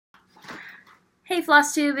Hey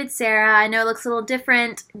Flosstube, it's Sarah. I know it looks a little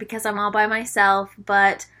different because I'm all by myself,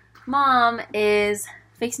 but Mom is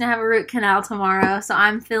fixing to have a root canal tomorrow, so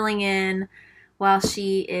I'm filling in while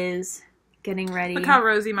she is getting ready. Look how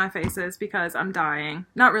rosy my face is because I'm dying.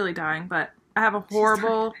 Not really dying, but I have a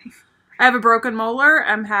I have a broken molar.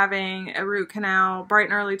 I'm having a root canal bright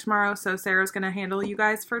and early tomorrow, so Sarah's going to handle you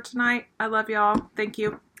guys for tonight. I love y'all. Thank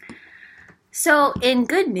you. So, in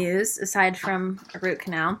good news, aside from a root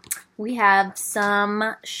canal, we have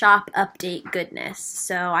some shop update goodness.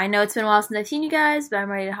 So, I know it's been a while since I've seen you guys, but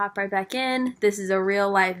I'm ready to hop right back in. This is a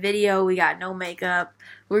real life video. We got no makeup.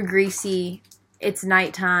 We're greasy. It's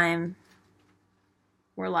nighttime.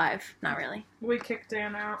 We're live. Not really. We kicked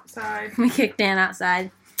Dan outside. We kicked Dan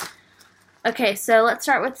outside. Okay, so let's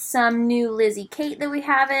start with some new Lizzie Kate that we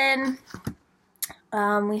have in.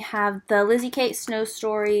 We have the Lizzie Kate Snow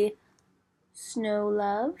Story Snow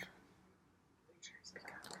Love.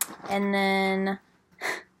 And then,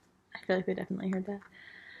 I feel like we definitely heard that.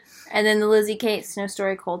 And then the Lizzie Kate Snow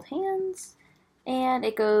Story Cold Hands. And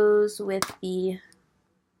it goes with the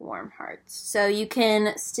Warm Hearts. So you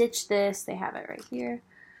can stitch this. They have it right here.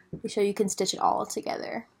 They show you can stitch it all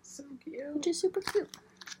together. So cute. Which is super cute.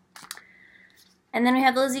 And then we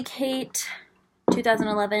have the Lizzie Kate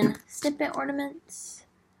 2011 Snippet Ornaments.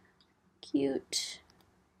 Cute.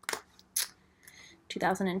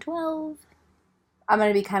 2012. I'm going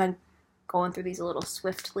to be kind of going through these a little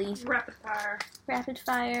swiftly. Rapid fire. Rapid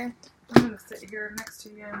fire. I'm going to sit here next to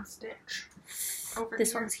you and stitch. Over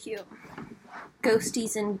This here. one's cute.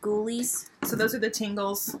 Ghosties and Ghoulies. So those are the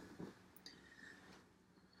tingles.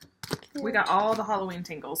 Cute. We got all the Halloween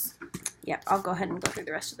tingles. Yep, I'll go ahead and go through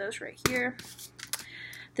the rest of those right here.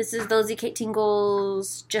 This is the Lizzie Kate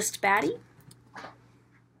Tingles Just Batty.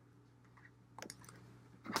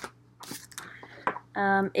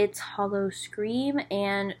 It's Hollow Scream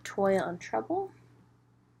and Toil and Trouble.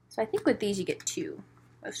 So I think with these you get two.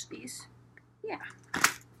 Most of these. Yeah.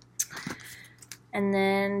 And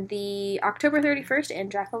then the October 31st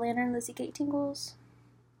and Jack-O-Lantern Lizzie Kate Tingles.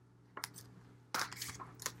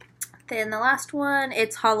 Then the last one,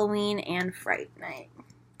 it's Halloween and Fright Night.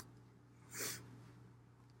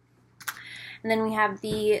 And then we have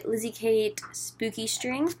the Lizzie Kate Spooky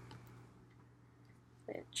String,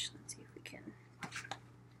 which, let's see if we can.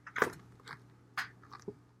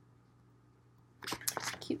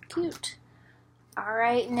 It's cute, cute.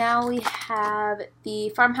 Alright, now we have the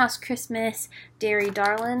Farmhouse Christmas Dairy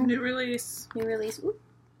Darlin'. New release. New release. Ooh.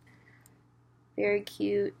 Very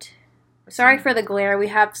cute. Sorry for the glare. We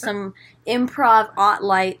have some improv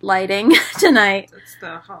lighting tonight. It's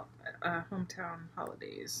the hometown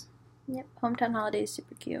holidays. Yep, hometown holidays,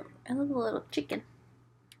 super cute. I love the little chicken.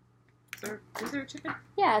 Is there a chicken?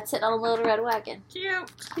 Yeah, it's sitting on a little red wagon.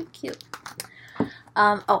 Cute. Cute, cute.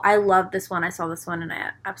 Oh, I love this one. I saw this one and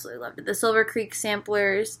I absolutely loved it. The Silver Creek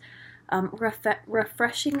Samplers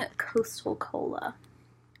Refreshing Coastal Cola.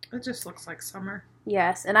 It just looks like summer.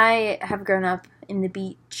 Yes, and I have grown up on the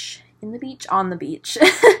beach.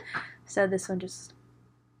 So this one just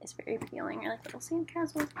is very appealing. I like little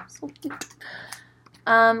sandcastles. So cute.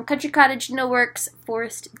 Country Cottage No Works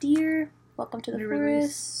Forest Deer. Welcome to the New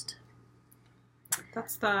forest. Release.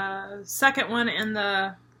 That's the second one in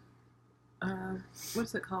the,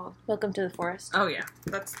 what's it called? Welcome to the forest. Oh yeah,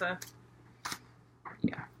 that's the,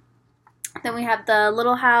 yeah. Then we have the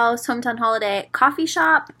Little House Hometown Holiday Coffee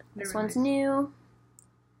Shop. This one's new.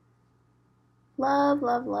 Love,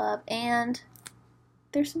 love, love. And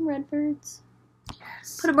there's some red birds.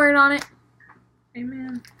 Yes. Put a bird on it.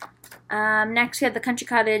 Amen. Next we have the Country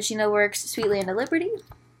Cottage Works Sweet Land of Liberty.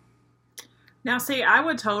 Now see, I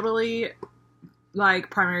would totally like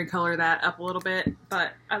primary color that up a little bit,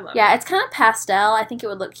 but I love it. Yeah, it's kind of pastel. I think it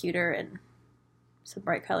would look cuter in some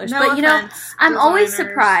bright colors. No but you know, offense, I'm always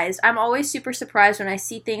designers. surprised. I'm always super surprised when I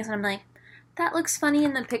see things and I'm like, that looks funny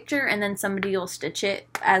in the picture, and then somebody will stitch it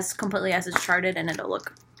as completely as it's charted and it'll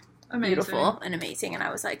look Amazing. beautiful and amazing. And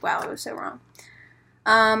I was like, wow, I was so wrong.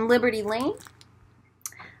 Liberty Lane.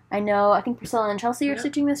 I think Priscilla and Chelsea are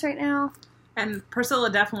stitching this right now. And Priscilla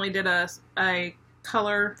definitely did a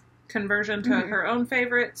color conversion to her own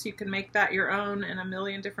favorites. You can make that your own in a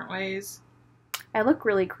million different ways. I look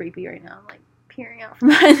really creepy right now. I'm like peering out from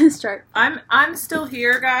behind this chart. I'm still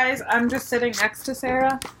here, guys. I'm just sitting next to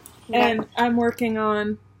Sarah, and I'm working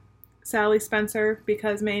on Sally Spencer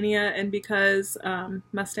because Mania and because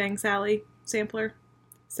Mustang Sally sampler.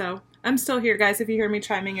 So I'm still here, guys. If you hear me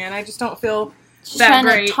chiming in, I just don't feel She's that trying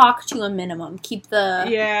great. to talk to a minimum. Keep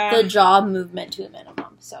the jaw movement to a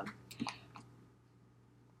minimum. So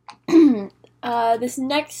This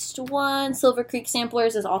next one, Silver Creek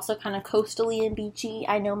Samplers, is also kind of coastally and beachy.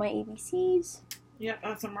 I know my ABCs. Yep,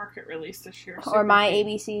 that's a market release this year. Or my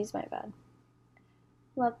ABCs, my bad.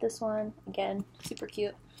 Love this one. Again, super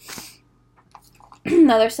cute.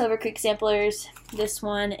 Another Silver Creek Samplers. This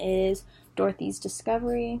one is Dorothy's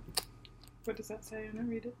Discovery. What does that say? I'm going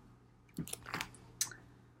to read it.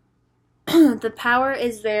 The power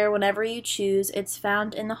is there whenever you choose. It's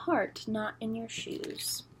found in the heart, not in your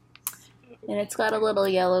shoes. And it's got a little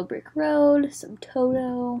yellow brick road, some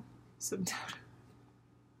Toto.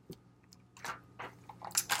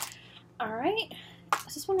 Alright.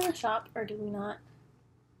 Is this one in the shop, or do we not?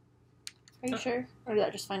 Are you sure? Or did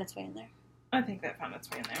that just find its way in there? I think that found its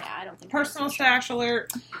way in there. Yeah, I don't think Personal stash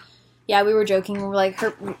alert. Yeah, we were joking. We were like,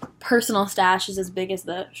 her personal stash is as big as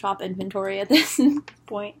the shop inventory at this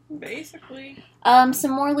point. Basically.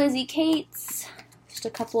 Some more Lizzie Kates. Just a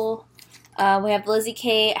couple. We have Lizzie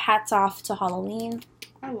Kate, Hats Off to Halloween.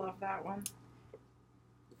 I love that one.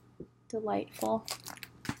 Delightful.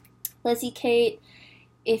 Lizzie Kate,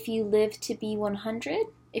 If You Live to Be 100.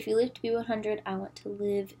 If you live to be 100, I want to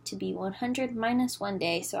live to be 100 minus one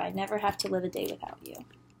day, so I never have to live a day without you.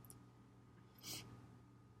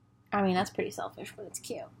 I mean, that's pretty selfish, but it's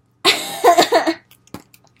cute.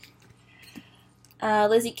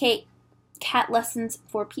 Lizzie Kate, Cat Lessons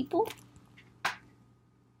for People.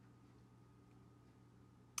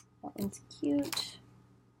 That one's cute.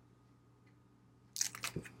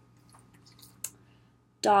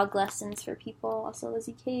 Dog Lessons for People, also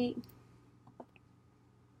Lizzie Kate.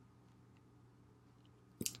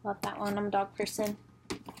 Love that one. I'm a dog person.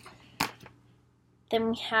 Then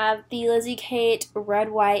we have the Lizzie Kate Red,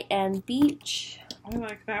 White, and Beach. I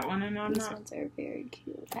like that one, and I'm These not. ones are very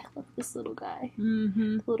cute. I love this little guy.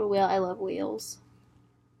 Mm-hmm. The little whale. I love whales.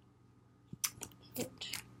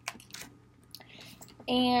 Cute.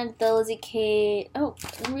 And the Lizzie Kate. Oh,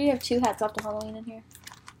 we have 2 Hats Off to Halloween in here.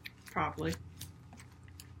 Probably.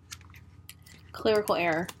 Clerical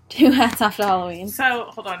error. 2 Hats Off to Halloween. So,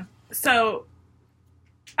 hold on. So,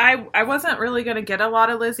 I wasn't really going to get a lot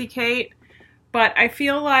of Lizzie Kate, but I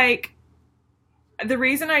feel like the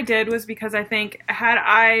reason I did was because I think had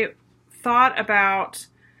I thought about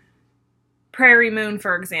Prairie Moon,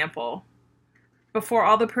 for example, before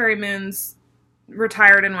all the Prairie Moons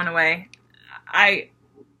retired and went away, I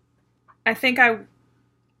think I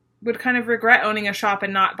would kind of regret owning a shop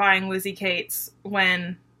and not buying Lizzie Kate's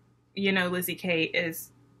when, you know, Lizzie Kate is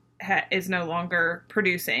no longer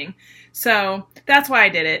producing. So that's why I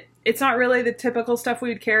did it. It's not really the typical stuff we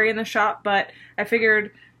would carry in the shop, but I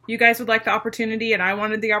figured you guys would like the opportunity and I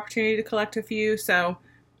wanted the opportunity to collect a few, so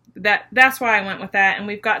that's why I went with that. And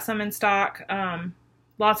we've got some in stock.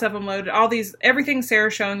 Lots of them loaded. Everything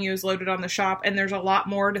Sarah's showing you is loaded on the shop, and there's a lot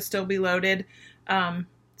more to still be loaded.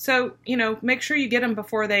 So, you know, make sure you get them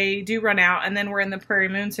before they do run out, and then we're in the Prairie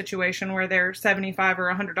Moon situation where they're $75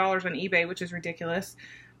 or $100 on eBay, which is ridiculous.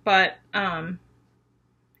 But,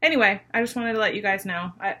 anyway, I just wanted to let you guys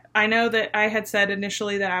know. I know that I had said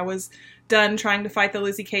initially that I was done trying to fight the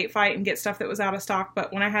Lizzie Kate fight and get stuff that was out of stock,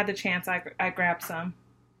 but when I had the chance, I grabbed some.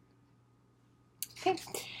 Okay.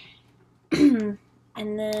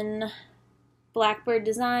 And then Blackbird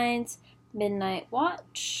Designs, Midnight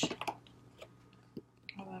Watch.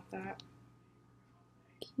 I love that.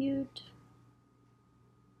 Cute.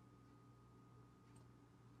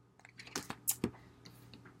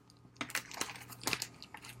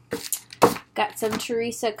 Got some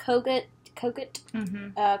Teresa Kogut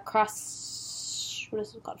cross, what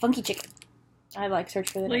is it called? Funky Chicken. I like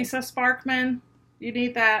search for the name. Lisa Sparkman, you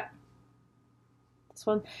need that. This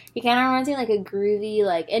one, it kind of reminds me like a groovy,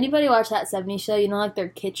 like, anybody watch that 70s show, you know, like their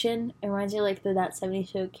kitchen? It reminds me like that 70s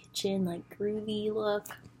show kitchen, like groovy look.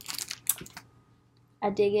 I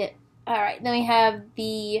dig it. Alright, then we have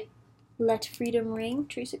the Let Freedom Ring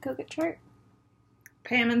Teresa Kogut chart.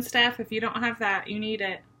 Pam and Steph, if you don't have that, you need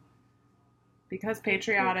it. Because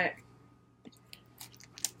patriotic.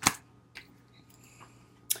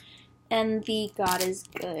 And the God is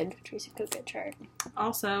Good Teresa Kogut chart.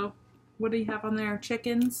 Also, what do you have on there?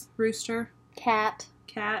 Chickens, rooster, Cat,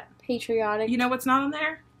 patriotic. You know what's not on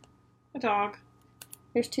there? A dog.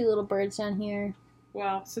 There's 2 little birds down here.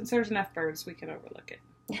 Well, since there's enough birds, we can overlook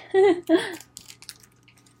it.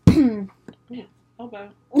 Ooh,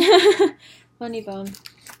 elbow. Funny bone.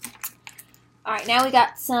 Alright, now we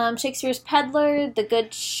got some Shakespeare's Peddler, The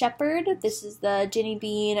Good Shepherd. This is the Ginny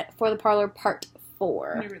Bean For the Parlor Part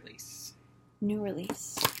 4. New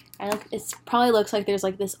release. It probably looks like there's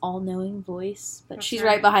like this all-knowing voice, but she's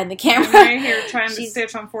right behind the camera. I'm right here trying to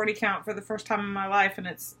stitch on 40 count for the first time in my life, and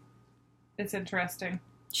it's interesting.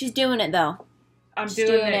 She's doing it, though. I'm Just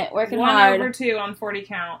doing doing it. Working 1 hard. over 2 on 40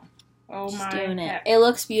 count. Oh Just my doing it. heck. It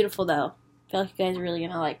looks beautiful though. I feel like you guys are really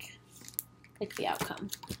gonna like the outcome.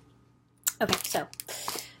 Okay, so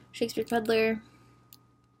Shakespeare Peddler.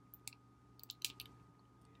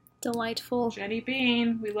 Delightful. Jenny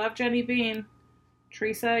Bean. We love Jenny Bean.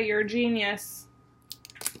 Teresa, you're a genius.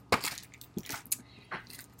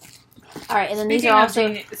 All right, and then these are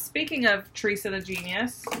also... Speaking of Teresa the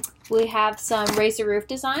genius. We have some Raise the Roof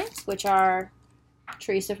designs, which are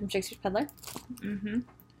Teresa from Shakespeare Peddler.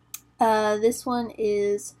 Mm-hmm. This one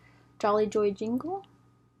is Jolly Joy Jingle.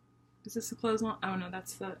 Is this a clothesline? Oh, no,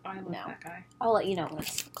 that's the... I love that guy. I'll let you know when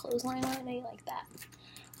it's a clothesline one. I know you like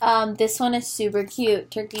that. This one is super cute.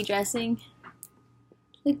 Turkey dressing.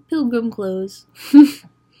 Like pilgrim clothes.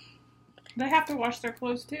 They have to wash their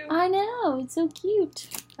clothes, too? I know. It's so cute.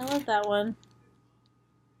 I love that one.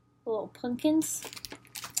 Little pumpkins.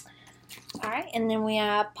 Alright, and then we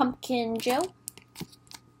have Pumpkin Joe.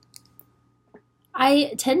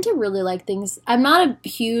 I tend to really like things. I'm not a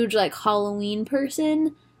huge, like, Halloween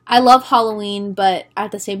person. I love Halloween, but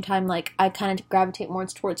at the same time, like, I kind of gravitate more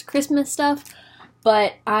towards Christmas stuff.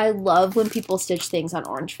 But I love when people stitch things on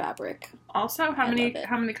orange fabric. Also, how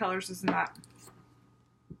many colors is in that?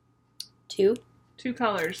 2. 2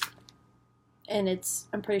 colors. And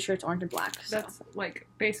I'm pretty sure it's orange and black. So. That's, like,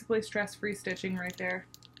 basically stress-free stitching right there.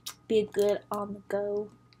 Be good on the go.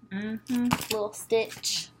 Mm-hmm. Little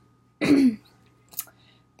stitch.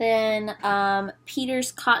 Then,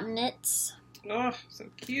 Peter's Cotton Knits. Oh, so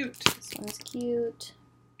cute. This one's cute.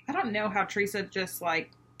 I don't know how Teresa just,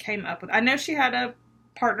 like, came up with... I know she had a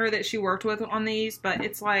partner that she worked with on these, but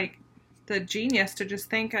it's, like, the genius to just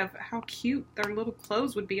think of how cute their little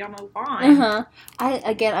clothes would be on a line. Uh-huh.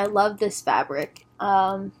 I love this fabric.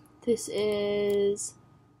 This is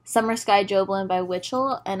Summer Sky Joblin by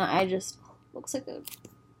Witchell, and I just... looks like a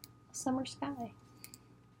summer sky.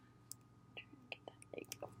 There you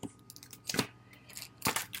go.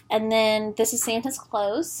 And then this is Santa's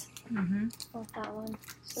Clothes. Mm-hmm. Love that one.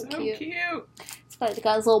 So cute. It's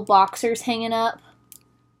got his little boxers hanging up.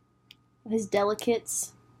 His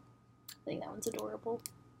delicates. I think that one's adorable.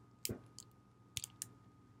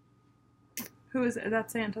 Who is it?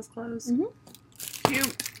 That's Santa's Clothes. Mm-hmm.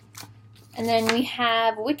 Cute. And then we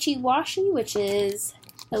have Witchy Washy, which is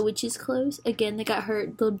a witch's clothes. Again, they got her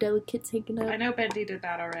little delicates hanging up. I know Bendy did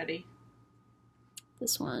that already.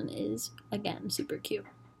 This one is, again, super cute.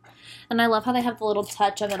 And I love how they have the little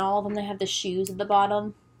touch of it. All of them, they have the shoes at the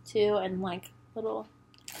bottom, too. And, like, little,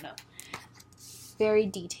 I don't know. Very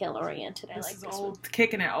detail-oriented. I like this one.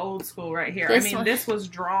 Kicking it old school right here. This was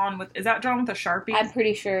drawn with... Is that drawn with a Sharpie? I'm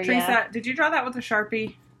pretty sure, Teresa, yeah. did you draw that with a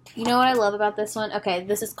Sharpie? You know what I love about this one? Okay,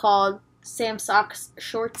 this is called Sam Socks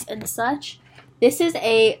Shorts and Such. This is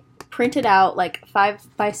a printed out, like,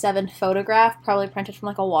 5x7 photograph, probably printed from,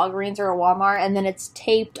 like, a Walgreens or a Walmart, and then it's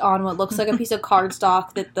taped on what looks like a piece of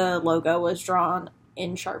cardstock that the logo was drawn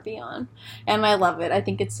in Sharpie on. And I love it. I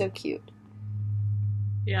think it's so cute.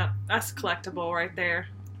 Yeah, that's collectible right there.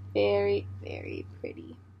 Very, very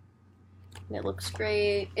pretty. And it looks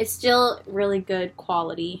great. It's still really good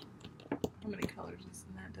quality. How many colors is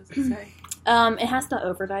in that? Does it say? It has the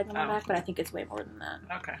overdyes on the back, but I think it's way more than that.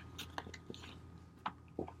 Okay.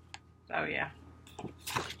 Oh yeah.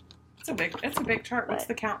 It's a big chart. What's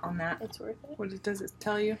the count on that? It's worth it. What does it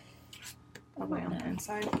tell you? Probably on the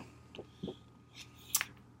inside.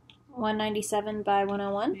 197 by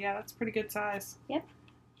 101. Yeah, that's pretty good size. Yep.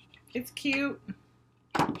 It's cute.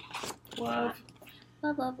 Love.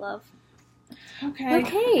 Love, love, love.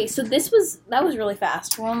 Okay, so that was really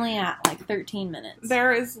fast. We're only at like 13 minutes.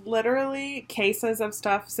 There is literally cases of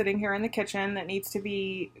stuff sitting here in the kitchen that needs to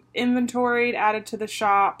be inventoried, added to the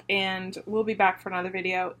shop, and we'll be back for another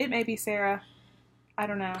video. It may be Sarah. I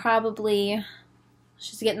don't know. Probably.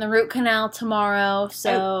 She's getting the root canal tomorrow,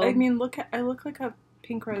 so... I mean, I look like a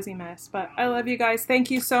pink rosy mess, but I love you guys. Thank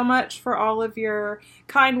you so much for all of your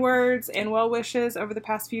kind words and well wishes over the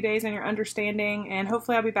past few days and your understanding, and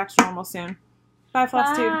hopefully I'll be back to normal soon. Bye,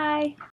 Flosstube. Bye.